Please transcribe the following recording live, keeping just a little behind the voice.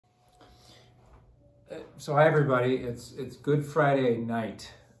So hi everybody, it's Good Friday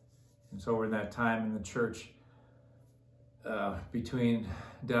night, and so we're in that time in the church between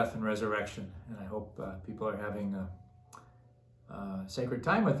death and resurrection, and I hope people are having a sacred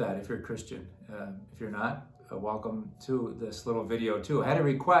time with that if you're a Christian. If you're not, welcome to this little video too. I had a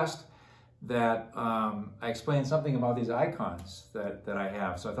request that I explain something about these icons that I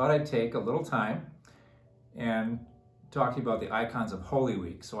have, so I thought I'd take a little time and talk to you about the icons of Holy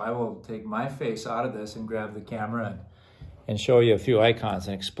Week. So I will take my face out of this and grab the camera and show you a few icons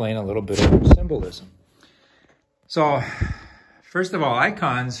and explain a little bit of symbolism. So first of all,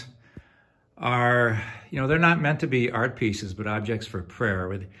 icons are, they're not meant to be art pieces, but objects for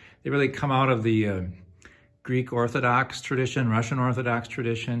prayer. They really come out of the Greek Orthodox tradition, Russian Orthodox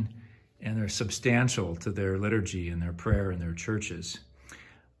tradition, and they're substantial to their liturgy and their prayer in their churches.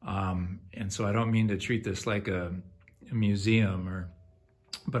 And so I don't mean to treat this like a museum,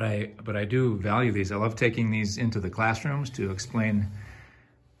 but I do value these. I love taking these into the classrooms to explain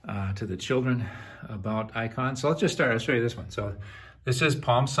to the children about icons. So let's just start. I'll show you this one. So this is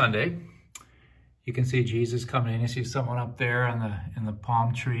Palm Sunday. You can see Jesus coming in. You see someone up there in the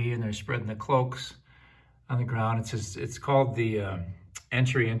palm tree, and they're spreading the cloaks on the ground. It's called the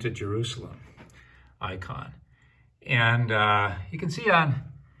Entry into Jerusalem icon, and you can see on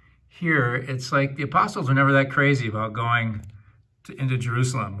here, it's like the apostles were never that crazy about going into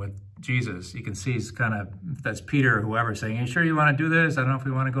Jerusalem with Jesus. You can see it's kind of, that's Peter or whoever saying, "Hey, sure you want to do this? I don't know if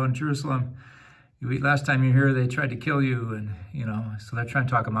we want to go to Jerusalem. Last time you were here, they tried to kill you," and so they're trying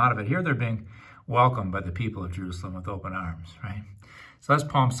to talk them out of it. Here they're being welcomed by the people of Jerusalem with open arms, right? So that's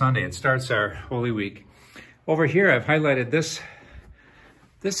Palm Sunday. It starts our Holy Week. Over here, I've highlighted this.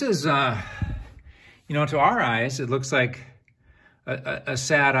 This is, to our eyes, it looks like a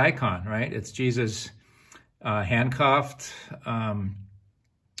sad icon, right? It's Jesus handcuffed,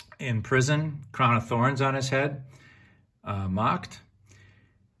 in prison, crown of thorns on his head, mocked.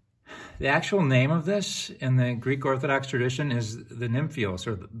 The actual name of this in the Greek Orthodox tradition is the Nymphios,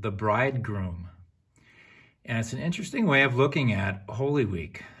 or the bridegroom. And it's an interesting way of looking at Holy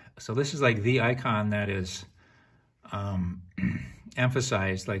Week. So this is like the icon that is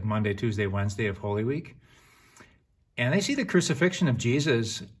emphasized like Monday, Tuesday, Wednesday of Holy Week. And they see the crucifixion of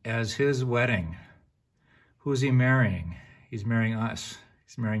Jesus as his wedding. Who is he marrying? He's marrying us.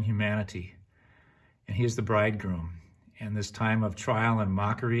 He's marrying humanity. And he is the bridegroom. And this time of trial and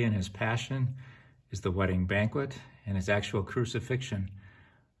mockery in his passion is the wedding banquet, and his actual crucifixion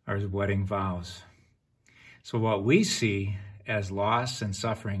are his wedding vows. So what we see as loss and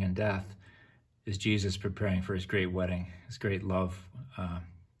suffering and death is Jesus preparing for his great wedding, his great love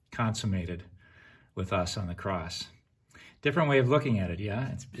consummated with us on the cross. Different way of looking at it,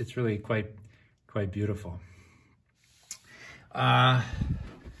 yeah? It's really quite beautiful. Let's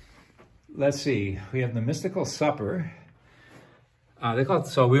see. We have the mystical supper. We'd call it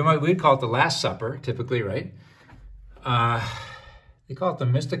the Last Supper, typically, right? They call it the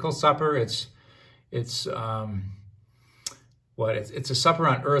mystical supper. It's a supper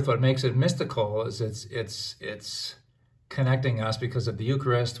on earth. What makes it mystical is it's connecting us because of the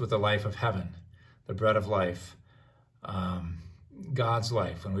Eucharist with the life of heaven, the bread of life. God's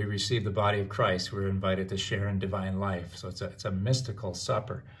life. When we receive the body of Christ, we're invited to share in divine life. So it's a mystical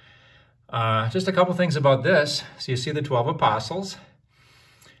supper. Just a couple things about this. So you see the 12 apostles.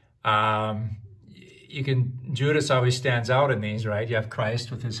 Judas always stands out in these, right? You have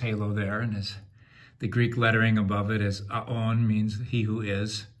Christ with his halo there, and the Greek lettering above it is aon, means he who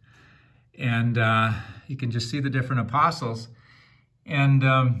is. And you can just see the different apostles. And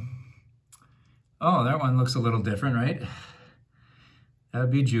oh, that one looks a little different, right? That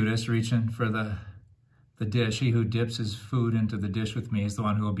would be Judas reaching for the dish. He who dips his food into the dish with me is the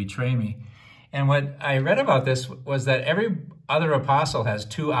one who will betray me. And what I read about this was that every other apostle has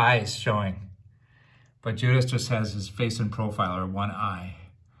two eyes showing, but Judas just has his face and profile, or one eye.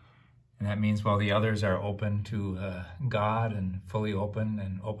 And that means while the others are open to God and fully open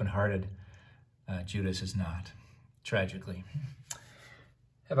and open-hearted, Judas is not, tragically. I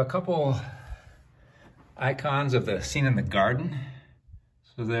have a couple icons of the scene in the garden.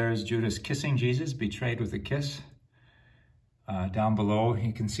 So there's Judas kissing Jesus, betrayed with a kiss. Down below,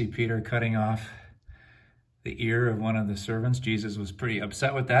 you can see Peter cutting off the ear of one of the servants. Jesus was pretty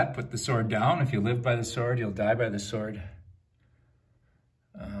upset with that. Put the sword down. If you live by the sword, you'll die by the sword.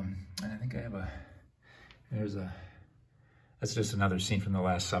 And I think I have that's just another scene from the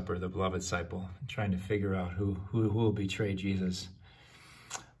Last Supper, the beloved disciple, trying to figure out who will betray Jesus.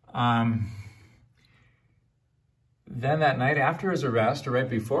 Then that night after his arrest, or right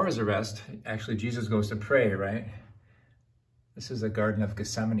before his arrest, actually Jesus goes to pray, right? This is a Garden of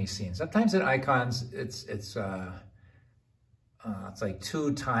Gethsemane scene. Sometimes in icons, it's like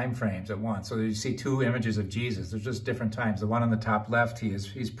 2 time frames at once. So you see 2 images of Jesus. There's just different times. The one on the top left,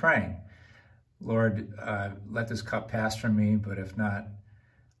 he's praying, Lord, let this cup pass from me, but if not,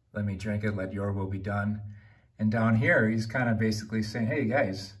 let me drink it. Let your will be done. And down here, he's kind of basically saying, hey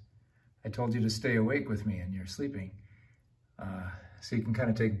guys, I told you to stay awake with me and you're sleeping. So you can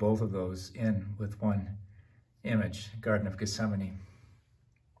kind of take both of those in with one image, Garden of Gethsemane.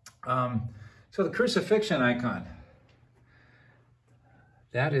 So the crucifixion icon,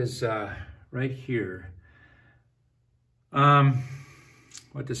 that is right here.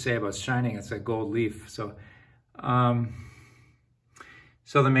 What to say about shining? It's a gold leaf. So,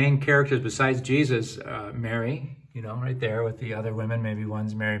 so the main characters besides Jesus, Mary, you know, right there with the other women, maybe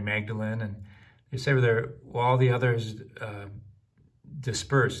one's Mary Magdalene, and they say all the others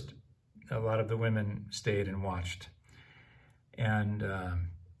dispersed. A lot of the women stayed and watched. And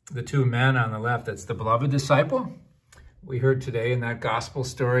the 2 men on the left, that's the beloved disciple. We heard today in that gospel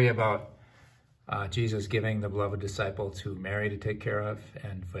story about Jesus giving the beloved disciple to Mary to take care of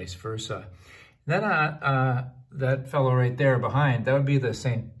and vice versa. Then that fellow right there behind, that would be the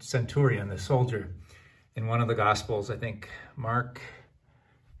centurion, the soldier. In one of the gospels, I think Mark,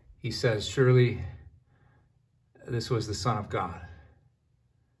 he says, surely this was the Son of God.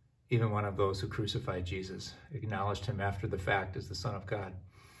 Even one of those who crucified Jesus acknowledged him after the fact as the Son of God.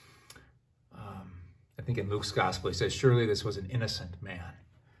 I think in Luke's gospel, he says, surely this was an innocent man.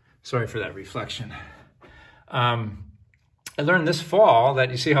 Sorry for that reflection. I learned this fall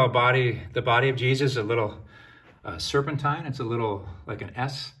that you see how the body of Jesus is a little serpentine. It's a little like an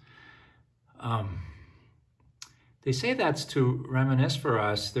S. They say that's to reminisce for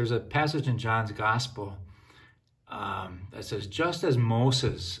us. There's a passage in John's gospel that says, just as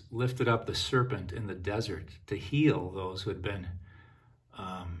Moses lifted up the serpent in the desert to heal those who had been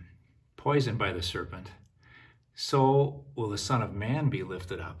poisoned by the serpent, so will the Son of Man be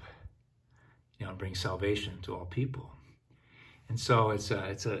lifted up, you know, and bring salvation to all people. And so it's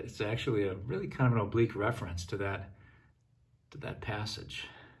actually a really kind of an oblique reference to that passage.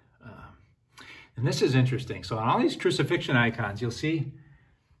 And this is interesting. So on all these crucifixion icons, you'll see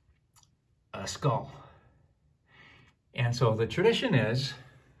a skull. And so the tradition is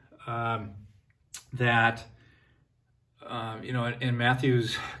that, you know, in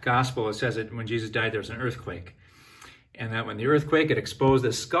Matthew's gospel, it says that when Jesus died, there was an earthquake. And that when the earthquake, it exposed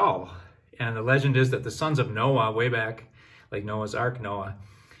his skull. And the legend is that the sons of Noah, way back, like Noah's Ark Noah,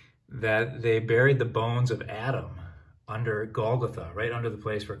 that they buried the bones of Adam under Golgotha, right under the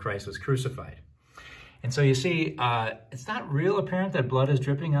place where Christ was crucified. And so you see, it's not real apparent that blood is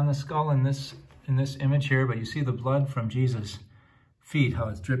dripping on the skull in this image here, but you see the blood from Jesus' feet, how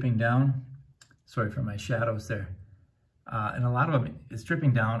it's dripping down. Sorry for my shadows there. And a lot of them, it's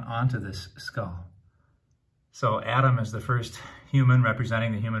dripping down onto this skull. So Adam is the first human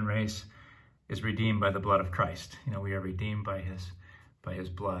representing the human race, is redeemed by the blood of Christ. You know, we are redeemed by his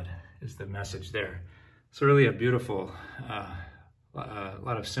blood, is the message there. So really a beautiful,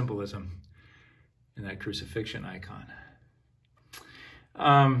 lot of symbolism in that crucifixion icon.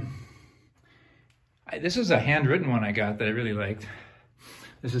 This is a handwritten one I got that I really liked.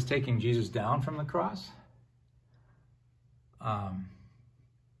 This is taking Jesus down from the cross.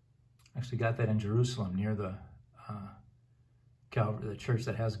 Actually got that in Jerusalem near the Calvary, the church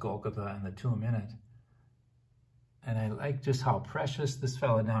that has Golgotha and the tomb in it. And I like just how precious this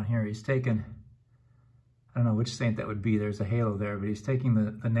fella down here, he's taken, I don't know which saint that would be, there's a halo there, but he's taking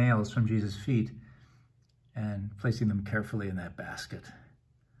the nails from Jesus' feet and placing them carefully in that basket.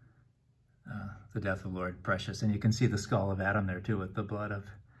 The death of the Lord, precious. And you can see the skull of Adam there too, with the blood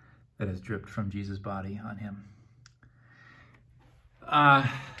that has dripped from Jesus' body on him.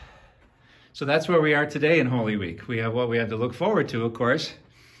 So that's where we are today in Holy Week. We have what we have to look forward to, of course,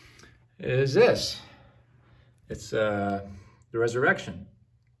 is this. It's the resurrection,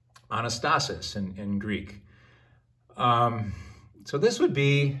 Anastasis in Greek. So this would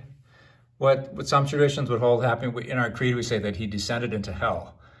be what some traditions would hold happening. In our creed, we say that he descended into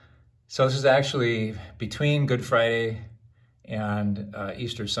hell. So this is actually between Good Friday and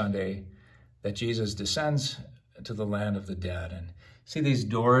Easter Sunday that Jesus descends to the land of the dead. And see these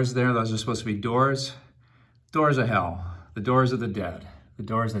doors there? Those are supposed to be doors of hell, the doors of the dead, the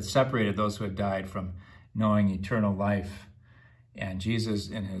doors that separated those who had died from knowing eternal life. And Jesus,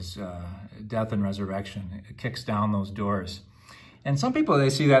 in his death and resurrection, kicks down those doors. And some people, they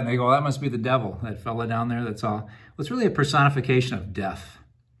see that and they go, well, that must be the devil, that fella down there, that's all. Well, it's really a personification of death.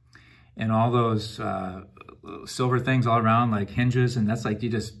 And all those silver things all around, like hinges, and that's like you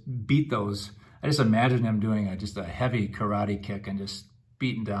just beat those I just imagine him doing just a heavy karate kick and just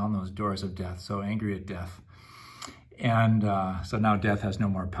beating down those doors of death, so angry at death. And so now death has no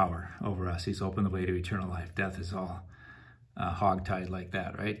more power over us. He's opened the way to eternal life. Death is all hogtied like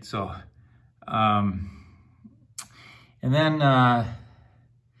that, right? So, and then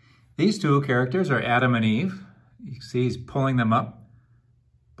these two characters are Adam and Eve. You see he's pulling them up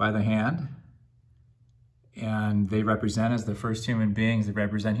by the hand. And they represent, as the first human beings, they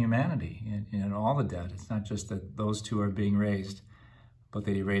represent humanity and all the dead. It's not just that those two are being raised, but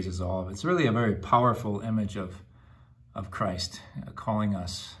that he raises all of it. It's really a very powerful image of Christ calling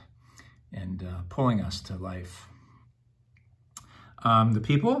us and pulling us to life. The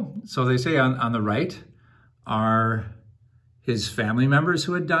people, so they say on the right, are his family members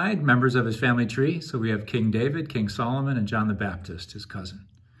who had died, members of his family tree. So we have King David, King Solomon, and John the Baptist, his cousin.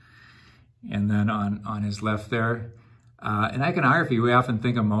 And then on his left there, in iconography, we often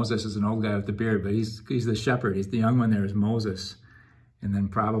think of Moses as an old guy with the beard, but he's the shepherd. He's the young one there is Moses. And then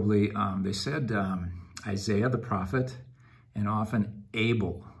probably, they said Isaiah the prophet, and often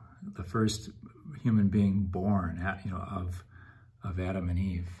Abel, the first human being born, of Adam and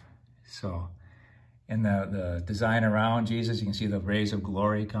Eve. So in the design around Jesus, you can see the rays of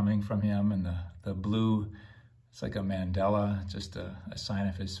glory coming from him, and the blue, it's like a mandala, just a sign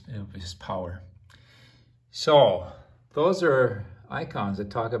of his power. So those are icons that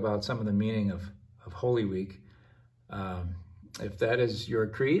talk about some of the meaning of Holy Week. If that is your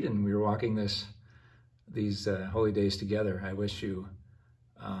creed and we're walking these holy days together, I wish you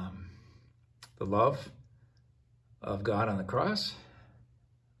the love of God on the cross,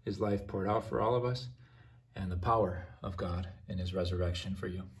 his life poured out for all of us, and the power of God in his resurrection for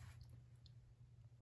you.